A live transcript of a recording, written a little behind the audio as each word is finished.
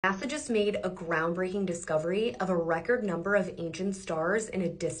NASA just made a groundbreaking discovery of a record number of ancient stars in a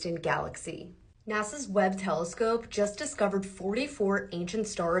distant galaxy. NASA's Webb telescope just discovered 44 ancient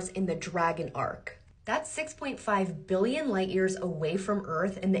stars in the Dragon Arc. That's 6.5 billion light years away from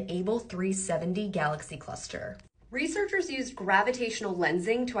Earth in the Able 370 galaxy cluster. Researchers used gravitational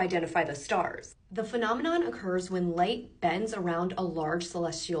lensing to identify the stars. The phenomenon occurs when light bends around a large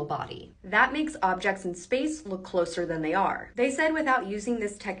celestial body. That makes objects in space look closer than they are. They said without using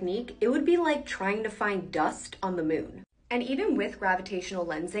this technique, it would be like trying to find dust on the moon. And even with gravitational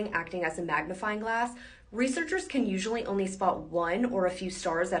lensing acting as a magnifying glass, researchers can usually only spot one or a few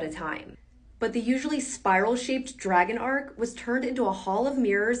stars at a time. But the usually spiral-shaped Dragon Arc was turned into a hall of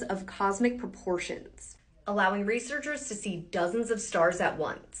mirrors of cosmic proportions, allowing researchers to see dozens of stars at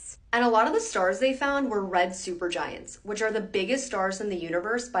once. And a lot of the stars they found were red supergiants, which are the biggest stars in the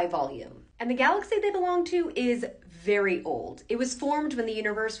universe by volume. And the galaxy they belong to is very old. It was formed when the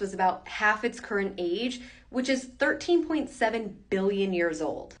universe was about half its current age, which is 13.7 billion years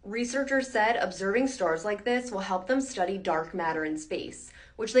old. Researchers said observing stars like this will help them study dark matter in space,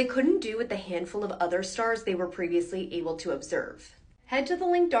 which they couldn't do with the handful of other stars they were previously able to observe. Head to the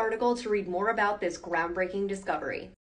linked article to read more about this groundbreaking discovery.